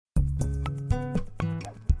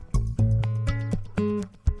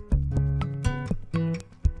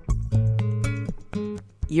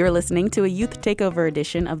You're listening to a Youth Takeover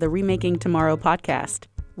edition of the Remaking Tomorrow podcast,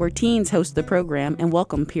 where teens host the program and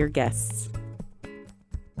welcome peer guests.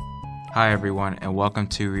 Hi everyone, and welcome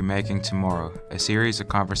to Remaking Tomorrow, a series of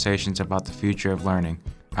conversations about the future of learning.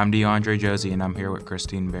 I'm DeAndre Josie, and I'm here with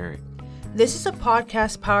Christine Berry. This is a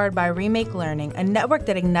podcast powered by Remake Learning, a network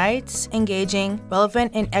that ignites engaging,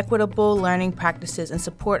 relevant, and equitable learning practices in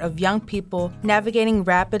support of young people navigating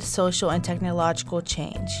rapid social and technological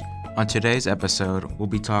change. On today's episode, we'll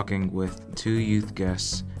be talking with two youth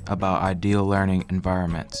guests about ideal learning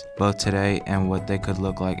environments, both today and what they could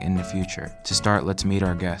look like in the future. To start, let's meet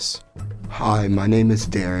our guests. Hi, my name is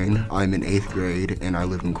Darren. I'm in 8th grade, and I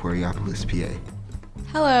live in Coraopolis, PA.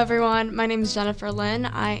 Hello everyone, my name is Jennifer Lynn.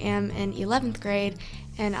 I am in 11th grade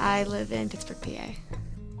and I live in Pittsburgh, PA.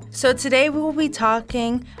 So today we will be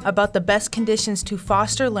talking about the best conditions to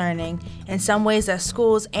foster learning and some ways that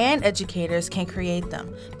schools and educators can create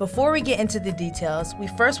them. Before we get into the details, we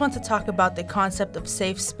first want to talk about the concept of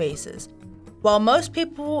safe spaces. While most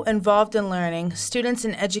people involved in learning, students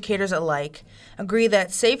and educators alike, agree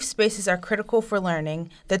that safe spaces are critical for learning,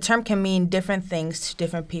 the term can mean different things to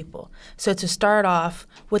different people. So to start off,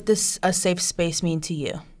 what does a safe space mean to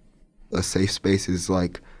you? A safe space is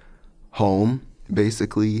like home,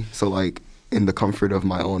 basically. So like in the comfort of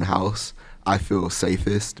my own house, I feel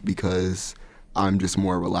safest because I'm just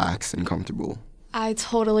more relaxed and comfortable. I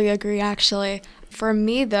totally agree, actually. For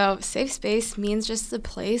me, though, safe space means just a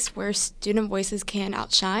place where student voices can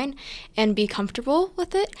outshine and be comfortable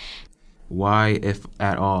with it. Why, if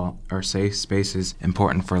at all, are safe spaces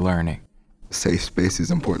important for learning? Safe space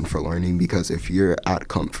is important for learning because if you're at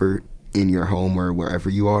comfort in your home or wherever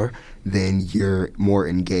you are, then you're more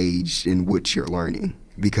engaged in what you're learning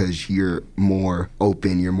because you're more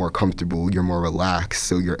open, you're more comfortable, you're more relaxed,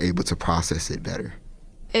 so you're able to process it better.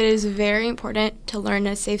 It is very important to learn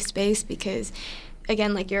in a safe space because,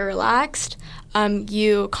 again, like you're relaxed,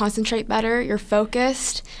 you concentrate better, you're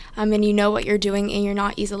focused, and you know what you're doing and you're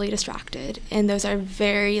not easily distracted. And those are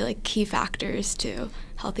very key factors to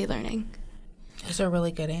healthy learning. Those are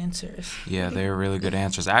really good answers. Yeah, they're really good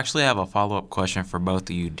answers. I actually have a follow-up question for both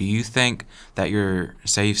of you. Do you think that your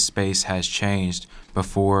safe space has changed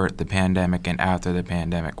before the pandemic and after the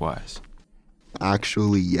pandemic was?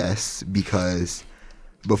 Actually, yes, because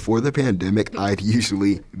before the pandemic, I'd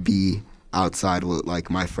usually be outside with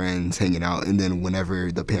my friends hanging out, and then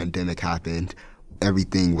whenever the pandemic happened,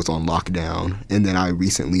 everything was on lockdown, and then I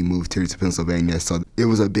recently moved here to Pennsylvania, so it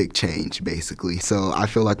was a big change, basically. So I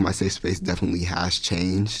feel like my safe space definitely has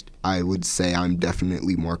changed. I would say I'm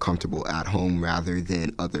definitely more comfortable at home rather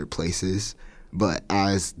than other places, but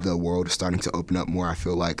as the world is starting to open up more, I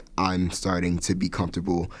feel like I'm starting to be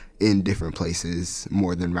comfortable in different places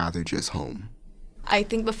more than rather just home. I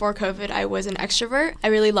think before COVID, I was an extrovert. I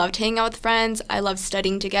really loved hanging out with friends. I loved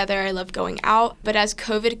studying together. I loved going out. But as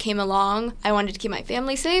COVID came along, I wanted to keep my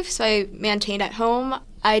family safe, so I maintained at home.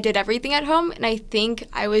 I did everything at home, and I think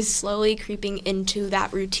I was slowly creeping into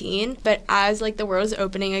that routine. But as the world is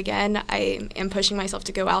opening again, I am pushing myself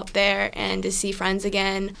to go out there and to see friends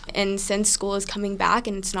again. And since school is coming back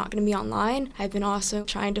and it's not going to be online, I've been also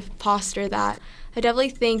trying to foster that. I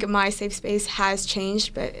definitely think my safe space has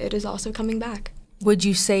changed, but it is also coming back. Would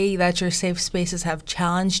you say that your safe spaces have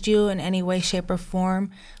challenged you in any way, shape, or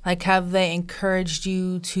form? Have they encouraged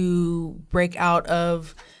you to break out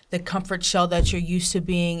of the comfort shell that you're used to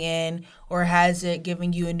being in, or has it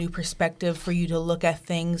given you a new perspective for you to look at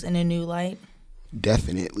things in a new light?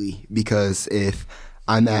 Definitely, because if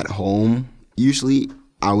I'm at home, usually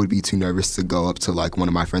I would be too nervous to go up to one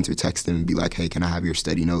of my friends or text them and be like, hey, can I have your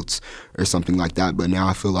study notes or something like that? But now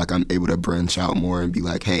I feel like I'm able to branch out more and be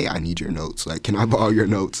like, hey, I need your notes. Can I borrow your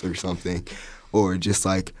notes or something? Or just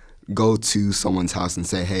go to someone's house and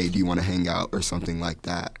say, hey, do you want to hang out or something like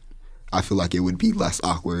that? I feel like it would be less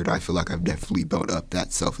awkward. I feel like I've definitely built up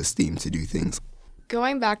that self-esteem to do things.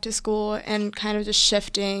 Going back to school and kind of just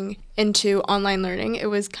shifting into online learning,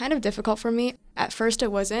 it was kind of difficult for me. At first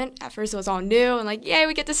it wasn't. At first it was all new and yay,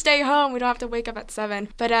 we get to stay home. We don't have to wake up at 7.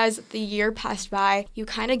 But as the year passed by, you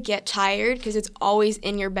kind of get tired because it's always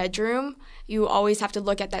in your bedroom. You always have to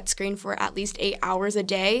look at that screen for at least 8 hours a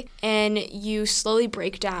day, and you slowly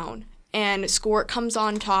break down. And schoolwork comes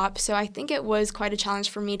on top, so I think it was quite a challenge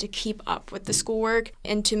for me to keep up with the schoolwork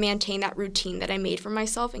and to maintain that routine that I made for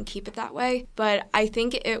myself and keep it that way. But I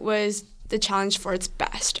think it was the challenge for its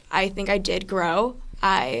best. I think I did grow.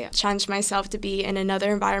 I challenged myself to be in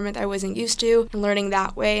another environment that I wasn't used to and learning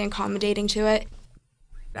that way and accommodating to it.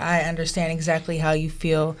 I understand exactly how you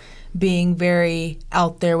feel, being very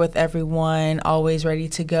out there with everyone, always ready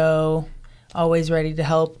to go, always ready to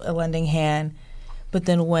help, a lending hand. But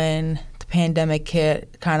then when the pandemic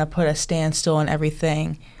hit, kind of put a standstill on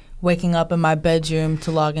everything. Waking up in my bedroom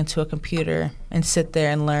to log into a computer and sit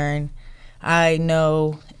there and learn. I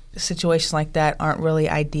know situations like that aren't really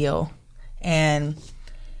ideal, and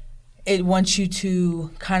it wants you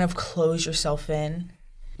to kind of close yourself in.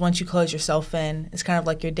 Once you close yourself in, it's kind of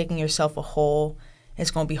like you're digging yourself a hole.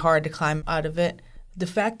 It's going to be hard to climb out of it. The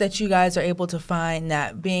fact that you guys are able to find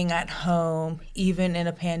that being at home, even in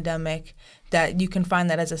a pandemic, that you can find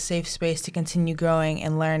that as a safe space to continue growing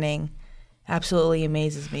and learning absolutely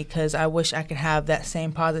amazes me, because I wish I could have that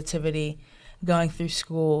same positivity going through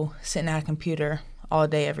school, sitting at a computer all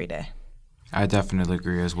day, every day. I definitely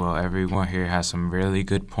agree as well. Everyone here has some really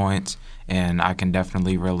good points, and I can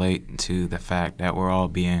definitely relate to the fact that we're all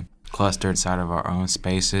being clustered inside of our own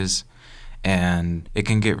spaces. And it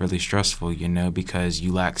can get really stressful, because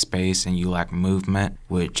you lack space and you lack movement,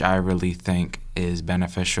 which I really think is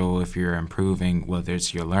beneficial if you're improving, whether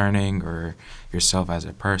it's your learning or yourself as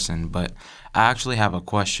a person. But I actually have a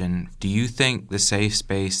question. Do you think the safe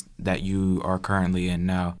space that you are currently in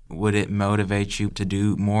now, would it motivate you to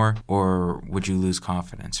do more, or would you lose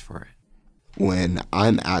confidence for it? When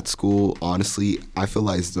I'm at school, honestly, I feel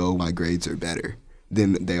as though my grades are better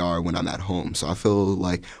than they are when I'm at home. So I feel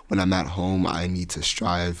like when I'm at home, I need to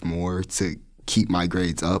strive more to keep my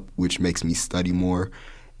grades up, which makes me study more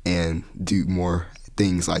and do more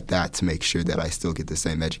things like that to make sure that I still get the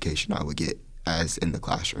same education I would get as in the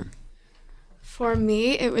classroom. For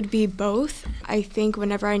me, it would be both. I think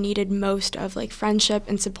whenever I needed most of friendship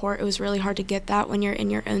and support, it was really hard to get that when you're in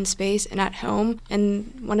your own space and at home.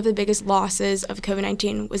 And one of the biggest losses of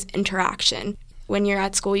COVID-19 was interaction. When you're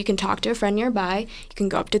at school, you can talk to a friend nearby, you can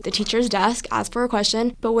go up to the teacher's desk, ask for a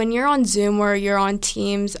question, but when you're on Zoom or you're on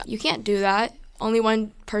Teams, you can't do that. Only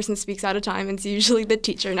one person speaks at a time, and it's usually the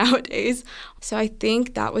teacher nowadays. So I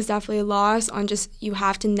think that was definitely a loss on just you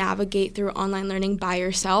have to navigate through online learning by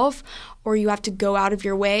yourself, or you have to go out of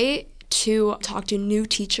your way to talk to new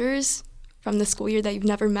teachers from the school year that you've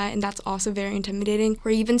never met, and that's also very intimidating. Or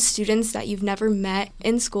even students that you've never met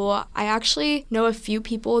in school. I actually know a few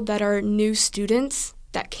people that are new students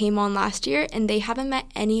that came on last year, and they haven't met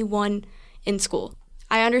anyone in school.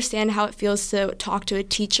 I understand how it feels to talk to a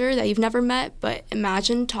teacher that you've never met, but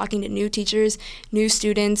imagine talking to new teachers, new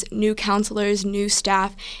students, new counselors, new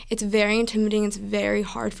staff. It's very intimidating. It's very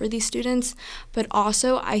hard for these students, but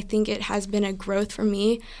also I think it has been a growth for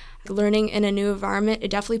me. Learning in a new environment,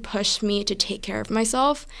 it definitely pushed me to take care of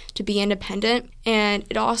myself, to be independent, and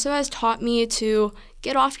it also has taught me to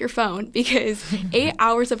get off your phone, because 8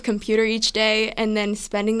 hours of computer each day and then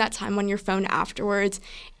spending that time on your phone afterwards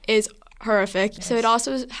is horrific. Yes. So it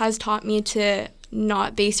also has taught me to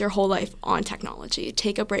not base your whole life on technology.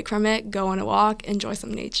 Take a break from it, go on a walk, enjoy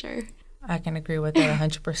some nature. I can agree with that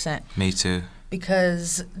 100%. Me too.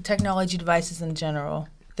 Because technology devices in general,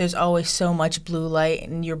 there's always so much blue light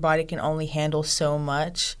and your body can only handle so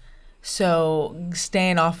much. So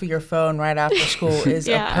staying off of your phone right after school is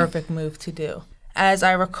a perfect move to do. As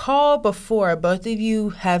I recall before, both of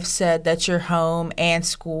you have said that your home and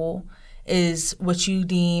school is what you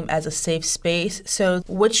deem as a safe space. So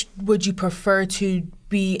which would you prefer to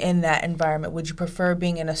be in that environment? Would you prefer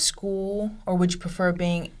being in a school, or would you prefer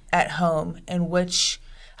being at home? And which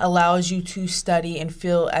allows you to study and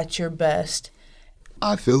feel at your best?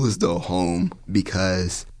 I feel as though home,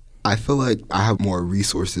 because I feel like I have more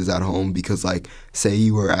resources at home, because say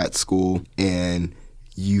you were at school and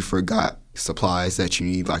you forgot supplies that you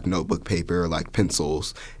need, like notebook paper or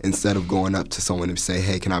pencils, instead of going up to someone and say,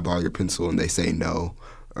 hey, can I borrow your pencil? And they say no.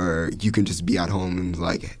 Or you can just be at home and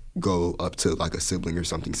go up to a sibling or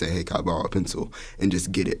something, say, hey, can I borrow a pencil? And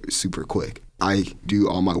just get it super quick. I do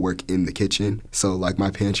all my work in the kitchen, so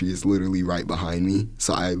my pantry is literally right behind me,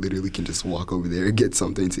 so I literally can just walk over there, get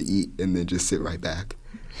something to eat, and then just sit right back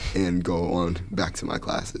and go on back to my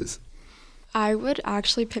classes. I would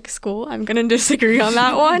actually pick school. I'm going to disagree on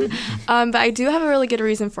that one. But I do have a really good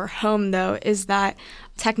reason for home, though, is that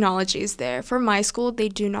technology is there. For my school, they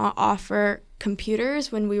do not offer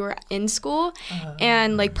computers when we were in school,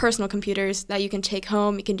 and personal computers that you can take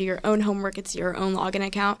home. You can do your own homework. It's your own login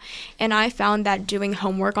account. And I found that doing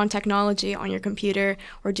homework on technology on your computer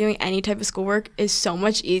or doing any type of schoolwork is so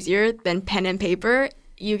much easier than pen and paper.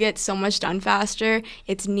 You get so much done faster.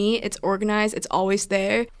 It's neat, it's organized, it's always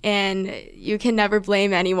there, and you can never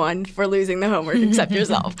blame anyone for losing the homework except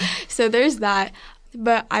yourself. So there's that.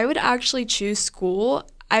 But I would actually choose school.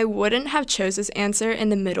 I wouldn't have chose this answer in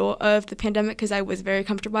the middle of the pandemic because I was very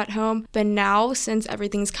comfortable at home. But now, since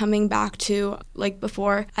everything's coming back to like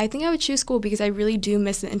before, I think I would choose school because I really do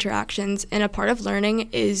miss the interactions. And a part of learning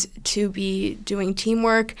is to be doing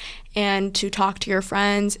teamwork and to talk to your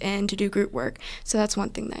friends and to do group work. So that's one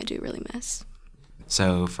thing that I do really miss.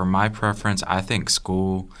 So for my preference, I think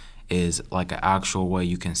school is like an actual way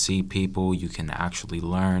you can see people, you can actually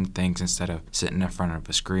learn things instead of sitting in front of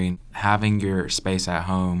a screen. Having your space at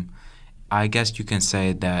home, I guess you can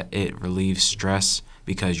say that it relieves stress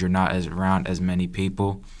because you're not around as many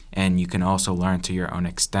people, and you can also learn to your own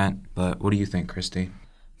extent. But what do you think, Christy?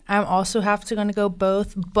 I'm also going to go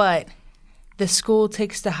both, but the school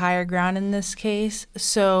takes the higher ground in this case.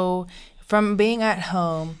 So from being at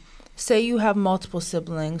home, say you have multiple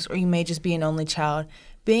siblings or you may just be an only child,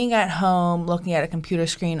 being at home, looking at a computer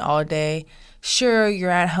screen all day, sure,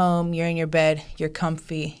 you're at home, you're in your bed, you're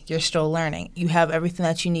comfy, you're still learning. You have everything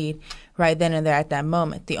that you need right then and there at that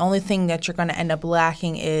moment. The only thing that you're going to end up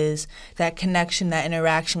lacking is that connection, that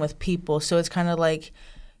interaction with people. So it's kind of like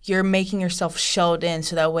you're making yourself shelled in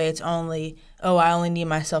so that way it's only, oh, I only need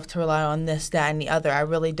myself to rely on this, that, and the other. I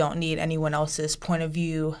really don't need anyone else's point of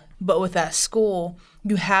view. But with that school,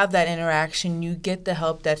 you have that interaction, you get the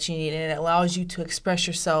help that you need, and it allows you to express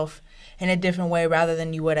yourself in a different way rather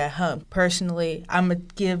than you would at home. Personally, I'm going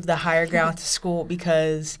to give the higher ground to school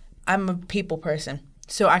because I'm a people person.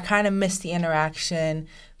 So I kind of miss the interaction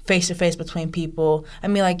face-to-face between people. I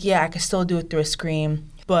mean, like, yeah, I could still do it through a screen,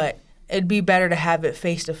 but it'd be better to have it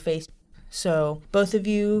face-to-face. So both of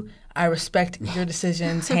you, I respect your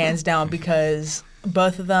decisions hands down because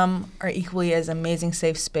both of them are equally as amazing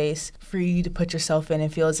safe space for you to put yourself in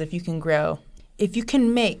and feel as if you can grow. If you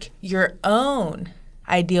can make your own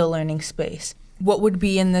ideal learning space, what would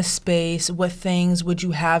be in this space? What things would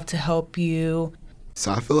you have to help you?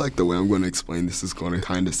 So I feel like the way I'm going to explain this is going to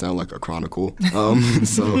kind of sound like a chronicle.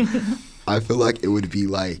 So I feel like it would be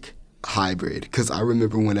like hybrid, because I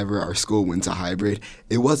remember whenever our school went to hybrid,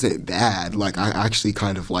 it wasn't bad. Like, I actually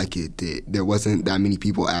kind of like it. There wasn't that many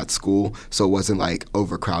people at school, so it wasn't like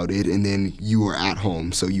overcrowded, and then you were at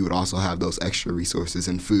home, so you would also have those extra resources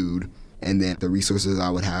and food. And then the resources I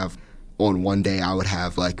would have on one day, I would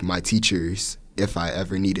have like my teachers if I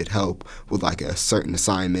ever needed help with like a certain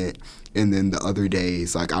assignment, and then the other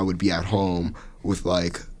days like I would be at home with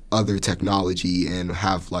like other technology and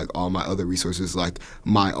have like all my other resources, like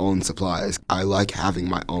my own supplies. I like having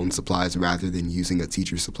my own supplies rather than using a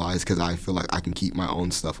teacher's supplies because I feel like I can keep my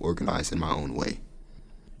own stuff organized in my own way.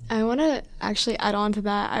 I want to actually add on to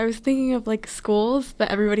that. I was thinking of like schools, but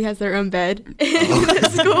everybody has their own bed in the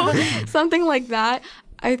school, something like that.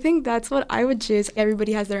 I think that's what I would choose.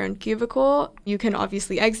 Everybody has their own cubicle. You can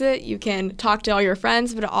obviously exit. You can talk to all your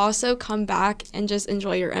friends, but also come back and just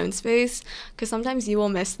enjoy your own space because sometimes you will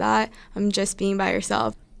miss that. Just being by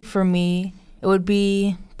yourself. For me, it would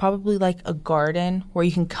be probably like a garden where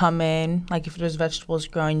you can come in, like if there's vegetables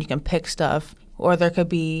growing, you can pick stuff. Or there could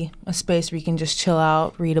be a space where you can just chill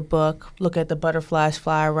out, read a book, look at the butterflies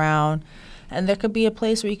fly around. And there could be a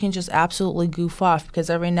place where you can just absolutely goof off because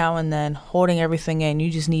every now and then, holding everything in,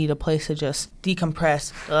 you just need a place to just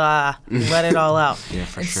decompress, let it all out. Yeah,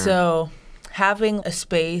 for sure. So having a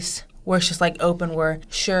space where it's just like open where,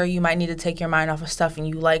 sure, you might need to take your mind off of stuff and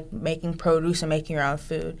you like making produce and making your own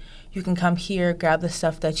food. You can come here, grab the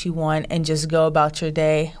stuff that you want, and just go about your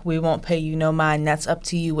day. We won't pay you no mind. That's up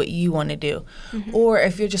to you what you want to do. Mm-hmm. Or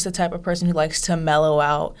if you're just the type of person who likes to mellow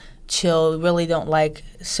out, chill, really don't like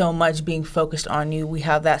so much being focused on you, we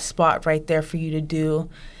have that spot right there for you to do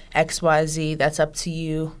X, Y, Z. That's up to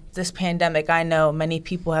you. This pandemic, I know many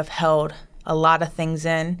people have held a lot of things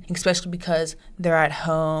in, especially because they're at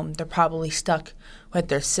home. They're probably stuck with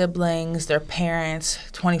their siblings, their parents,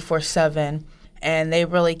 24/7. And they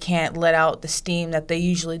really can't let out the steam that they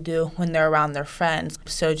usually do when they're around their friends.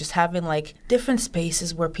 So just having like different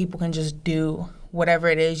spaces where people can just do whatever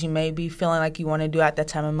it is you may be feeling like you want to do at that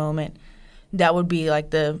time of moment, that would be like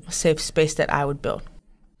the safe space that I would build.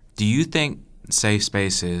 Do you think safe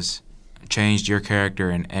spaces changed your character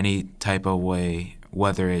in any type of way,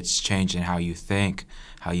 whether it's changing how you think,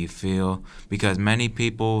 how you feel? Because many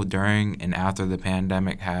people during and after the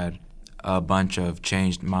pandemic had a bunch of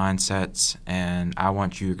changed mindsets, and I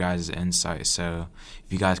want you guys' insight. So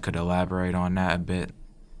if you guys could elaborate on that a bit.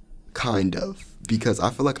 Kind of, because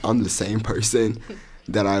I feel like I'm the same person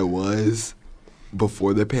that I was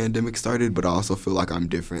before the pandemic started, but I also feel like I'm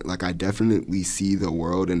different. Like, I definitely see the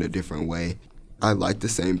world in a different way. I like the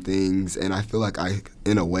same things, and I feel like I,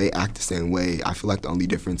 in a way, act the same way. I feel like the only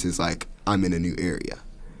difference is, like, I'm in a new area,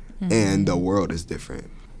 and the world is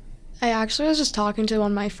different. I actually was just talking to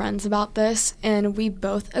one of my friends about this, and we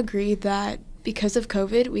both agreed that because of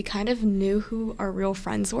COVID, we kind of knew who our real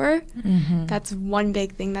friends were. Mm-hmm. That's one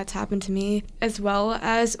big thing that's happened to me, as well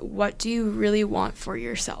as what do you really want for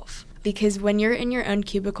yourself? Because when you're in your own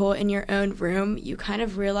cubicle, in your own room, you kind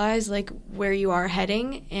of realize like where you are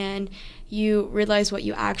heading, and you realize what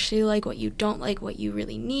you actually like, what you don't like, what you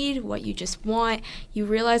really need, what you just want. You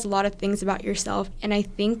realize a lot of things about yourself, and I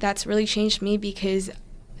think that's really changed me because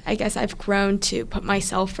I guess I've grown to put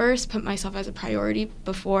myself first, put myself as a priority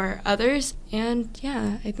before others, and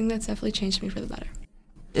yeah, I think that's definitely changed me for the better.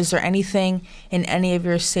 Is there anything in any of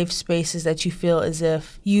your safe spaces that you feel as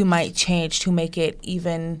if you might change to make it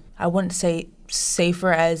even, I wouldn't say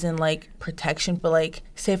safer as in like protection, but like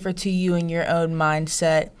safer to you and your own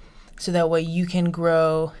mindset so that way you can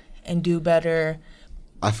grow and do better?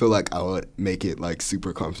 I feel like I would make it like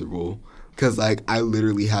super comfortable because like I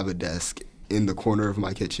literally have a desk in the corner of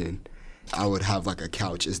my kitchen. I would have like a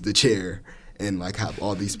couch as the chair and like have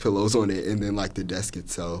all these pillows on it and then like the desk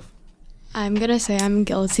itself. I'm going to say I'm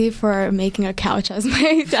guilty for making a couch as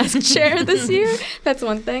my desk chair this year. That's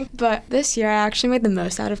one thing. But this year I actually made the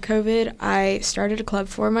most out of COVID. I started a club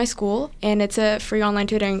for my school, and it's a free online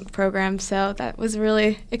tutoring program, so that was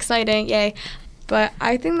really exciting. Yay. But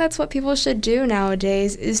I think that's what people should do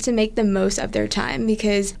nowadays is to make the most of their time,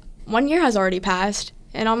 because 1 year has already passed.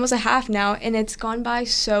 And almost a half now, and it's gone by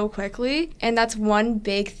so quickly. And that's one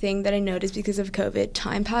big thing that I noticed because of COVID.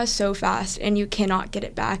 Time passed so fast, and you cannot get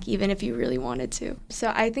it back, even if you really wanted to.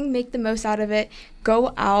 So I think make the most out of it.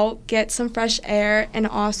 Go out, get some fresh air, and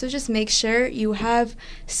also just make sure you have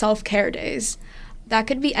self-care days. That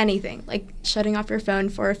could be anything, like shutting off your phone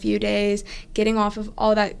for a few days, getting off of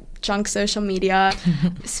all that junk social media,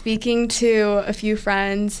 speaking to a few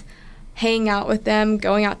friends, hanging out with them,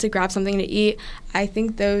 going out to grab something to eat. I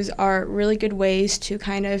think those are really good ways to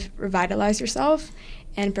kind of revitalize yourself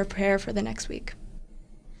and prepare for the next week.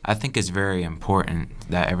 I think it's very important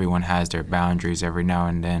that everyone has their boundaries every now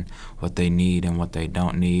and then, what they need and what they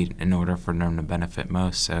don't need in order for them to benefit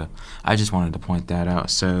most. So I just wanted to point that out.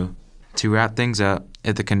 So to wrap things up,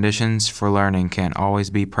 if the conditions for learning can't always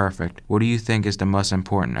be perfect, what do you think is the most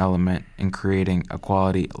important element in creating a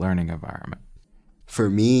quality learning environment? For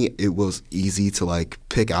me, it was easy to like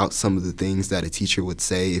pick out some of the things that a teacher would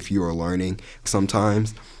say if you were learning.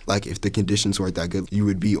 Sometimes, like if the conditions weren't that good, you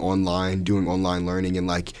would be online doing online learning and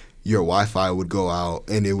like your Wi-Fi would go out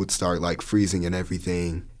and it would start like freezing and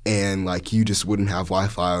everything. And like you just wouldn't have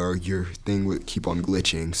Wi-Fi or your thing would keep on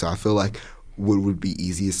glitching. So I feel like what would be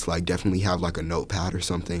easiest to like definitely have like a notepad or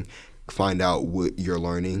something, find out what you're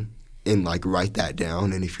learning and like write that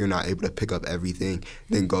down, and if you're not able to pick up everything,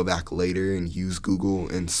 then go back later and use Google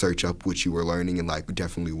and search up what you were learning and like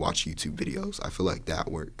definitely watch YouTube videos. I feel like that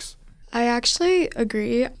works. I actually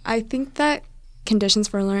agree. I think that conditions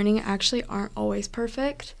for learning actually aren't always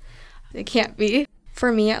perfect. They can't be.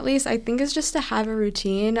 For me, at least, I think it's just to have a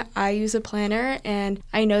routine. I use a planner, and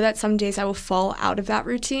I know that some days I will fall out of that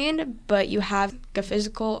routine, but you have a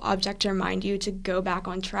physical object to remind you to go back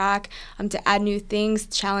on track, to add new things,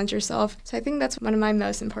 challenge yourself. So I think that's one of my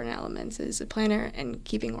most important elements is a planner and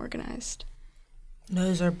keeping organized.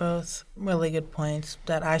 Those are both really good points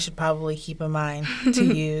that I should probably keep in mind to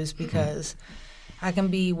use because I can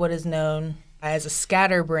be what is known as a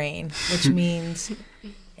scatterbrain, which means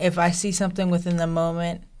if I see something within the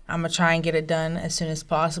moment, I'm going to try and get it done as soon as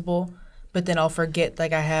possible. But then I'll forget,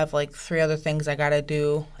 like I have like 3 other things I got to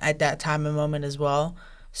do at that time and moment as well.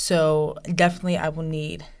 So definitely I will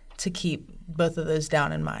need to keep both of those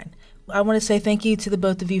down in mind. I want to say thank you to the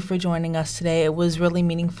both of you for joining us today. It was really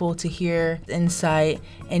meaningful to hear insight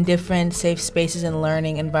in different safe spaces and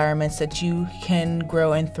learning environments that you can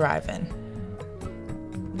grow and thrive in.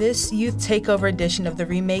 This Youth Takeover edition of the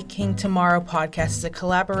Remaking Tomorrow podcast is a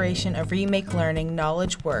collaboration of Remake Learning,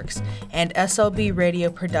 Knowledge Works, and SLB Radio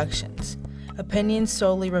Productions. Opinions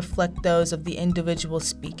solely reflect those of the individual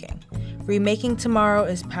speaking. Remaking Tomorrow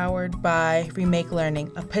is powered by Remake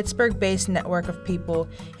Learning, a Pittsburgh-based network of people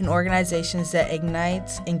and organizations that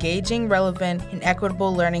ignites engaging, relevant, and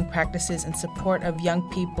equitable learning practices in support of young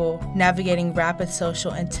people navigating rapid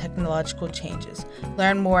social and technological changes.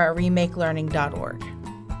 Learn more at remakelearning.org.